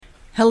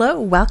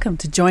Hello, welcome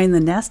to Join the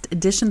Nest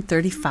edition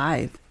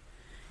 35.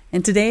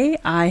 And today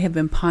I have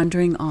been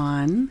pondering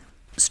on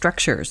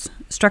structures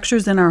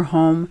in our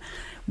home,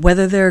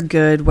 whether they're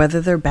good,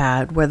 whether they're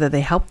bad, whether they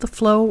help the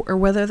flow, or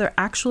whether they're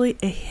actually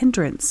a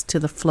hindrance to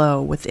the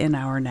flow within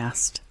our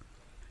nest.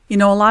 You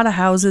know, a lot of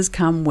houses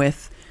come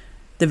with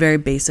the very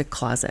basic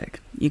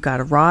closet. You got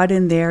a rod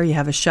in there, you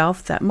have a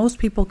shelf that most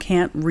people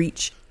can't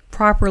reach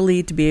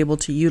properly to be able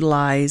to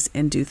utilize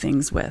and do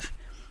things with.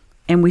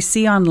 And we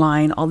see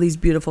online all these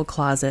beautiful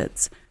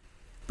closets,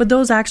 but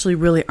those actually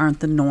really aren't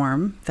the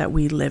norm that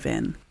we live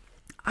in.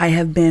 I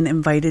have been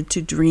invited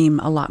to dream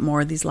a lot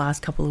more these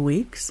last couple of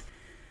weeks,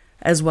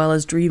 as well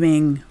as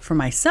dreaming for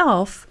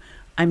myself.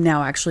 I'm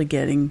now actually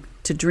getting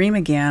to dream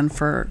again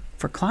for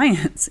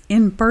clients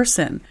in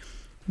person,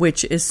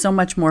 which is so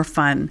much more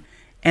fun.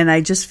 And I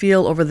just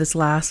feel over this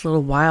last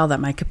little while that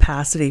my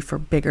capacity for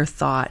bigger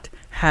thought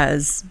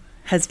has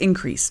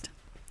increased.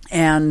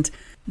 And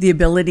the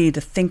ability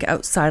to think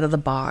outside of the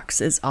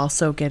box is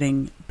also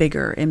getting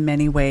bigger in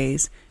many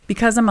ways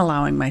because I'm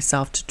allowing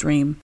myself to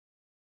dream.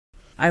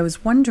 I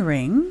was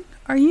wondering,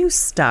 are you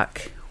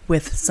stuck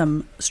with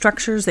some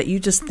structures that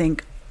you just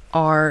think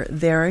are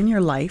there in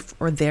your life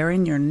or there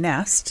in your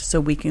nest,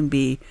 so we can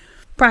be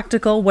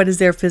practical, what is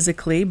there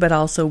physically, but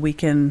also we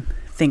can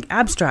think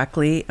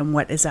abstractly and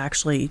what is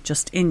actually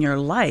just in your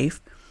life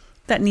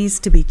that needs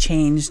to be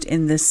changed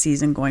in this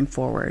season going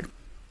forward?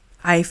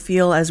 I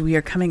feel as we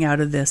are coming out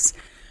of this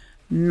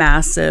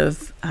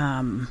massive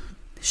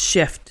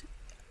shift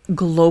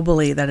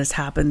globally that has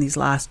happened these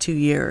last 2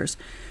 years,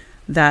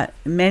 that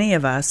many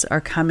of us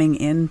are coming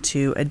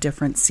into a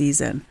different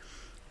season,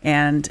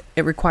 and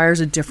it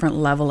requires a different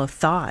level of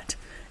thought.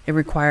 It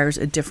requires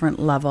a different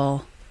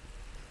level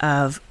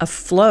of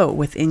flow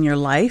within your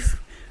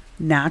life,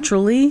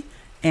 naturally,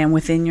 and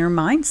within your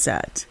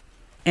mindset,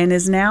 and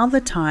is now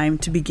the time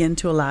to begin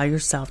to allow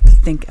yourself to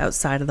think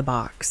outside of the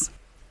box.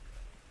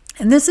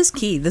 And this is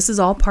key. This is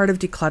all part of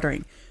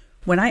decluttering.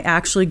 When I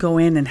actually go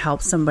in and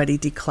help somebody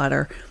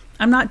declutter,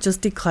 I'm not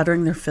just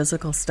decluttering their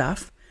physical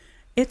stuff.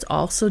 It's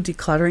also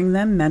decluttering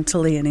them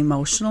mentally and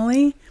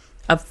emotionally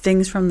of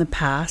things from the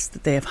past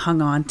that they have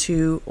hung on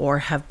to or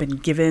have been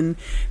given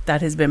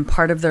that has been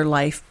part of their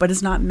life, but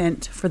is not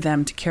meant for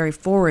them to carry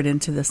forward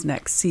into this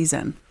next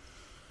season.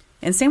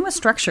 And same with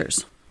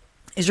structures.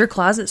 Is your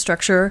closet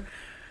structure,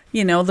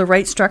 the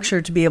right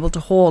structure to be able to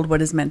hold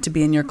what is meant to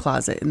be in your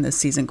closet in this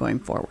season going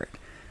forward?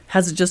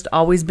 Has it just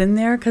always been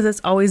there because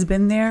it's always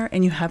been there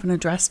and you haven't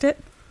addressed it?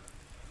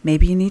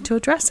 Maybe you need to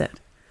address it.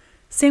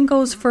 Same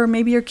goes for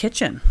maybe your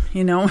kitchen.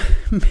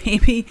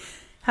 Maybe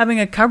having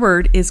a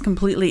cupboard is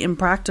completely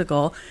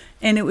impractical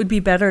and it would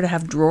be better to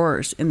have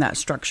drawers in that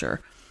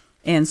structure.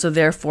 And so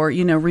therefore,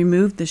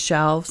 remove the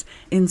shelves,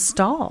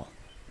 install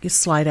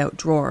slide out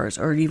drawers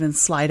or even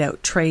slide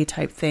out tray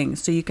type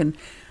things so you can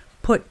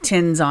put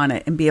tins on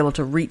it and be able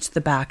to reach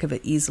the back of it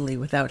easily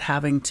without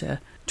having to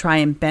try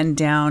and bend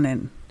down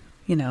and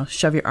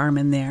shove your arm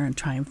in there and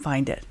try and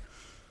find it.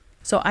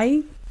 So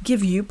I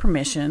give you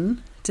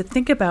permission to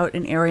think about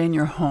an area in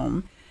your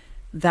home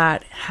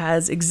that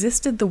has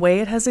existed the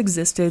way it has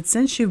existed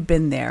since you've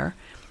been there,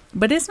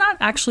 but it's not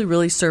actually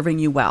really serving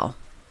you well.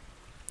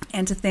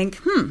 And to think,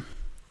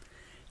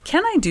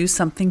 can I do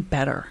something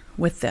better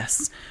with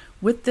this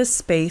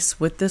space,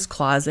 with this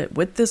closet,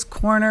 with this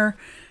corner,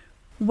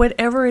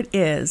 whatever it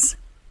is,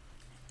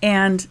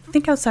 and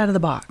think outside of the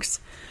box.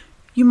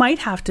 You might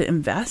have to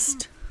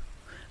invest,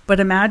 but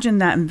imagine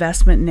that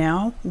investment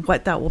now,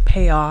 what that will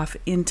pay off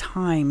in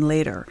time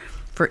later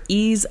for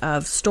ease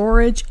of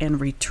storage and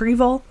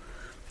retrieval,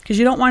 because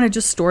you don't want to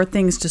just store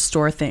things to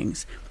store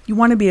things. You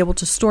want to be able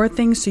to store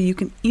things so you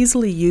can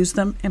easily use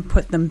them and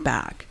put them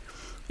back.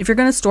 If you're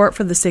going to store it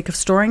for the sake of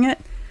storing it,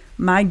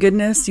 my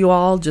goodness, you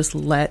all just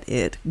let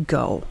it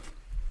go.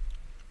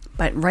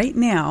 But right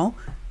now,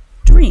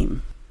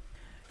 dream.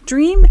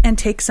 Dream and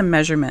take some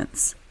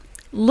measurements.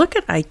 Look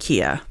at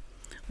IKEA.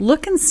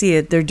 Look and see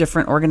their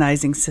different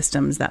organizing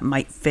systems that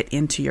might fit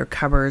into your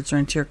cupboards or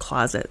into your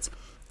closets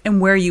and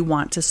where you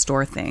want to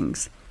store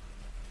things.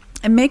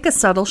 And make a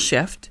subtle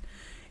shift.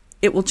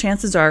 It will,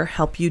 chances are,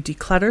 help you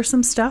declutter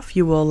some stuff.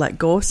 You will let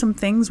go of some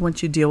things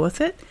once you deal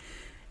with it.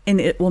 And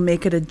it will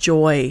make it a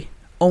joy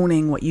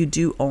owning what you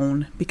do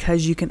own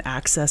because you can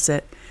access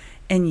it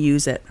and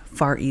use it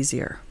far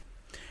easier.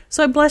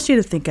 So I bless you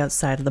to think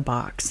outside of the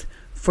box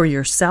for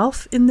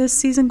yourself in this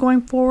season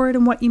going forward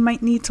and what you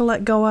might need to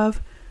let go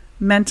of.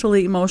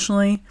 Mentally,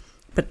 emotionally,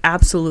 but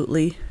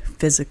absolutely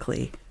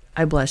physically.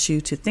 I bless you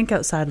to think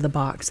outside of the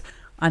box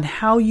on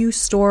how you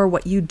store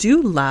what you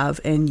do love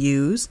and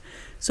use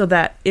so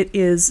that it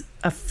is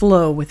a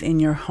flow within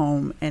your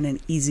home and an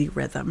easy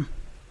rhythm.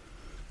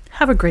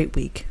 Have a great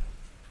week.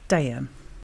 Diane.